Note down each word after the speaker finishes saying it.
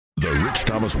Rich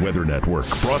Thomas Weather Network,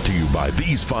 brought to you by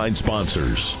these fine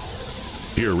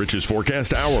sponsors. Hear Rich's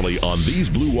forecast hourly on these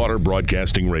Blue Water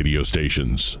Broadcasting radio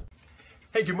stations.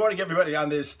 Hey, good morning, everybody. On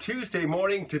this Tuesday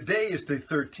morning, today is the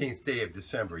 13th day of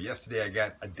December. Yesterday, I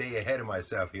got a day ahead of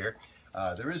myself here.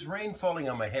 There is rain falling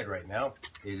on my head right now.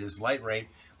 It is light rain,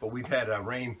 but we've had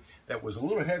rain that was a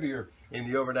little heavier in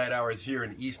the overnight hours here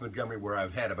in East Montgomery, where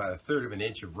I've had about 1/3 of an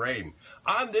inch of rain.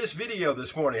 On this video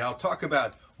this morning, I'll talk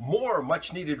about more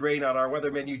much-needed rain on our weather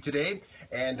menu today.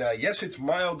 And yes, it's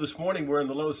mild this morning. We're in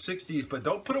the low 60s, but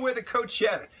don't put away the coats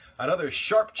yet. Another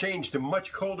sharp change to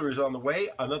much colder is on the way.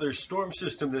 Another storm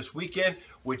system this weekend,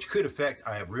 which could affect,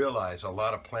 I have realized, a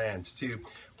lot of plans too.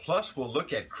 Plus, we'll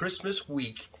look at Christmas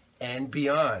week and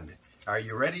beyond. Are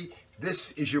you ready?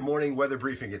 This is your morning weather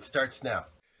briefing. It starts now.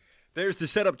 There's the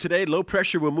setup today. Low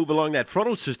pressure will move along that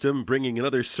frontal system, bringing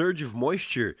another surge of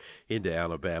moisture into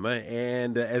Alabama.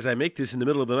 And as I make this in the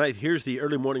middle of the night, here's the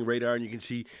early morning radar, and you can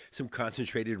see some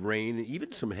concentrated rain,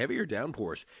 even some heavier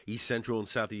downpours, east central and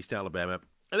southeast Alabama.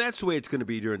 And that's the way it's going to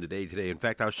be during the day today. In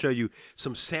fact, I'll show you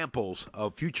some samples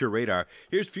of future radar.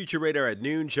 Here's future radar at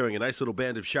noon, showing a nice little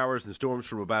band of showers and storms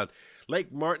from about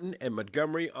Lake Martin and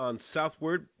Montgomery on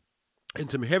southward. And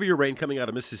some heavier rain coming out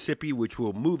of Mississippi, which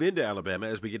will move into Alabama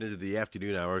as we get into the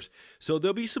afternoon hours. So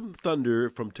there'll be some thunder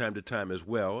from time to time as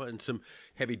well, and some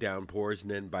heavy downpours.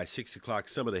 And then by 6 o'clock,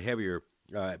 some of the heavier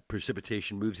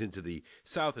precipitation moves into the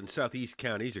south and southeast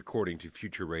counties, according to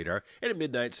future radar. And at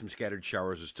midnight, some scattered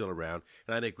showers are still around.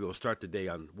 And I think we will start the day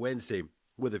on Wednesday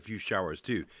with a few showers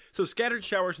too. So scattered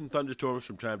showers and thunderstorms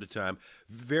from time to time.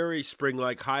 Very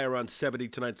spring-like, high around 70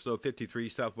 tonight's low 53.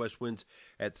 Southwest winds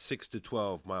at 6 to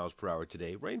 12 miles per hour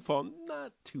today. Rainfall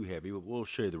not too heavy, but we'll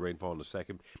show you the rainfall in a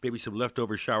second. Maybe some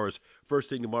leftover showers first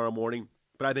thing tomorrow morning,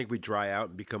 but I think we dry out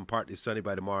and become partly sunny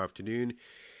by tomorrow afternoon.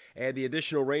 And the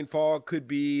additional rainfall could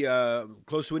be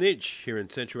close to an inch here in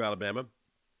central Alabama.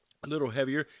 A little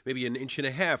heavier, maybe 1.5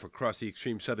 inches across the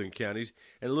extreme southern counties,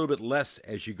 and a little bit less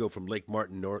as you go from Lake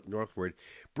Martin northward.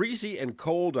 Breezy and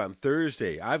cold on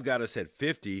Thursday. I've got us at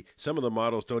 50. Some of the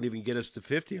models don't even get us to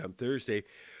 50 on Thursday.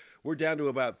 We're down to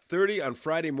about 30 on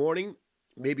Friday morning,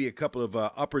 maybe a couple of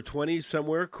upper 20s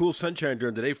somewhere. Cool sunshine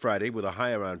during the day Friday with a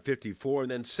high around 54.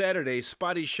 And then Saturday,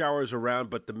 spotty showers around,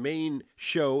 but the main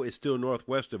show is still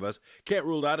northwest of us. Can't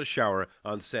rule out a shower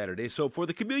on Saturday. So for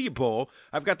the Camellia Bowl,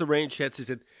 I've got the rain chances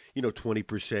at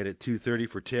 20% at 2:30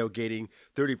 for tailgating,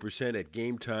 30% at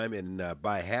game time and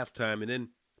by halftime, and then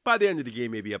by the end of the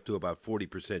game, maybe up to about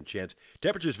 40% chance.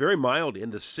 Temperatures very mild in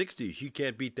the 60s. You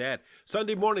can't beat that.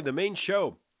 Sunday morning, the main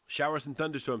show. Showers and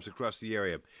thunderstorms across the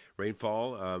area.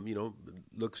 Rainfall,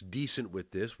 looks decent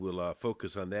with this. We'll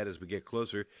focus on that as we get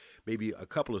closer. Maybe a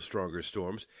couple of stronger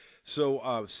storms.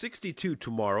 So 62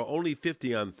 tomorrow, only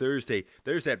 50 on Thursday.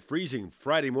 There's that freezing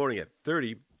Friday morning at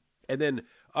 30. And then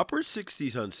upper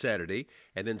 60s on Saturday.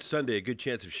 And then Sunday, a good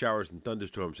chance of showers and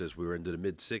thunderstorms as we were into the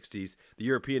mid-60s. The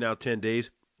European out 10 days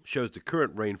shows the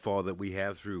current rainfall that we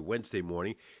have through Wednesday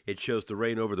morning. It shows the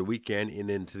rain over the weekend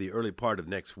and into the early part of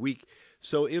next week.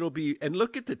 So it'll be, and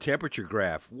look at the temperature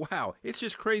graph. Wow, it's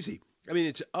just crazy. I mean,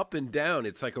 it's up and down.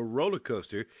 It's like a roller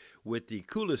coaster with the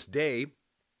coolest day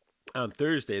on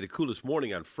Thursday, the coolest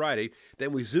morning on Friday.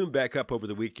 Then we zoom back up over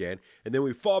the weekend, and then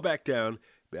we fall back down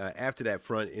after that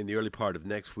front in the early part of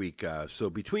next week.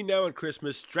 So between now and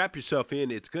Christmas, strap yourself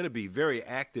in. It's going to be very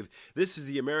active. This is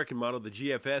the American model, the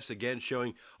GFS, again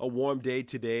showing a warm day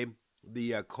today.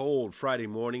 The cold Friday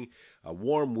morning, a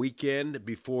warm weekend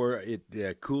before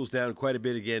it cools down quite a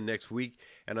bit again next week.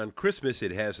 And on Christmas,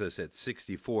 it has us at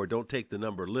 64. Don't take the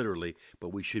number literally, but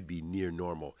we should be near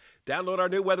normal. Download our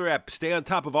new weather app. Stay on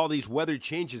top of all these weather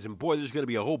changes. And boy, there's going to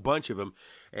be a whole bunch of them.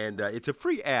 And it's a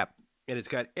free app. And it's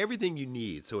got everything you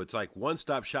need. So it's like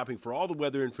one-stop shopping for all the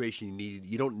weather information you need.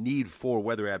 You don't need 4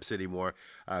 weather apps anymore.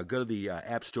 Go to the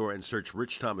App Store and search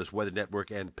Rich Thomas Weather Network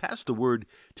and pass the word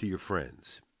to your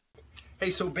friends. Hey,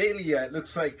 so Bailey, it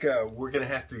looks like we're going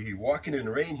to have to be walking in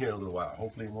the rain here in a little while.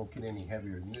 Hopefully it won't get any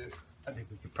heavier than this. I think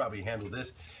we could probably handle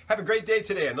this. Have a great day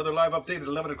today. Another live update at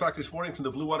 11 o'clock this morning from the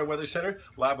Blue Water Weather Center.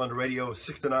 Live on the radio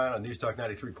 6 to 9 on News Talk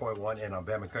 93.1 and on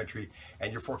Bama Country.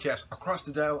 And your forecast across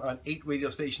the dial on 8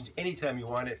 radio stations anytime you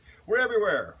want it. We're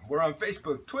everywhere. We're on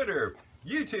Facebook, Twitter,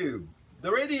 YouTube,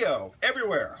 the radio,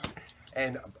 everywhere.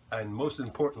 And most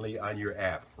importantly, on your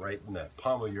app, right in the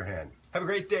palm of your hand. Have a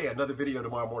great day. Another video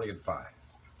tomorrow morning at 5.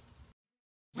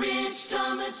 Rich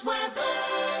Thomas Weather.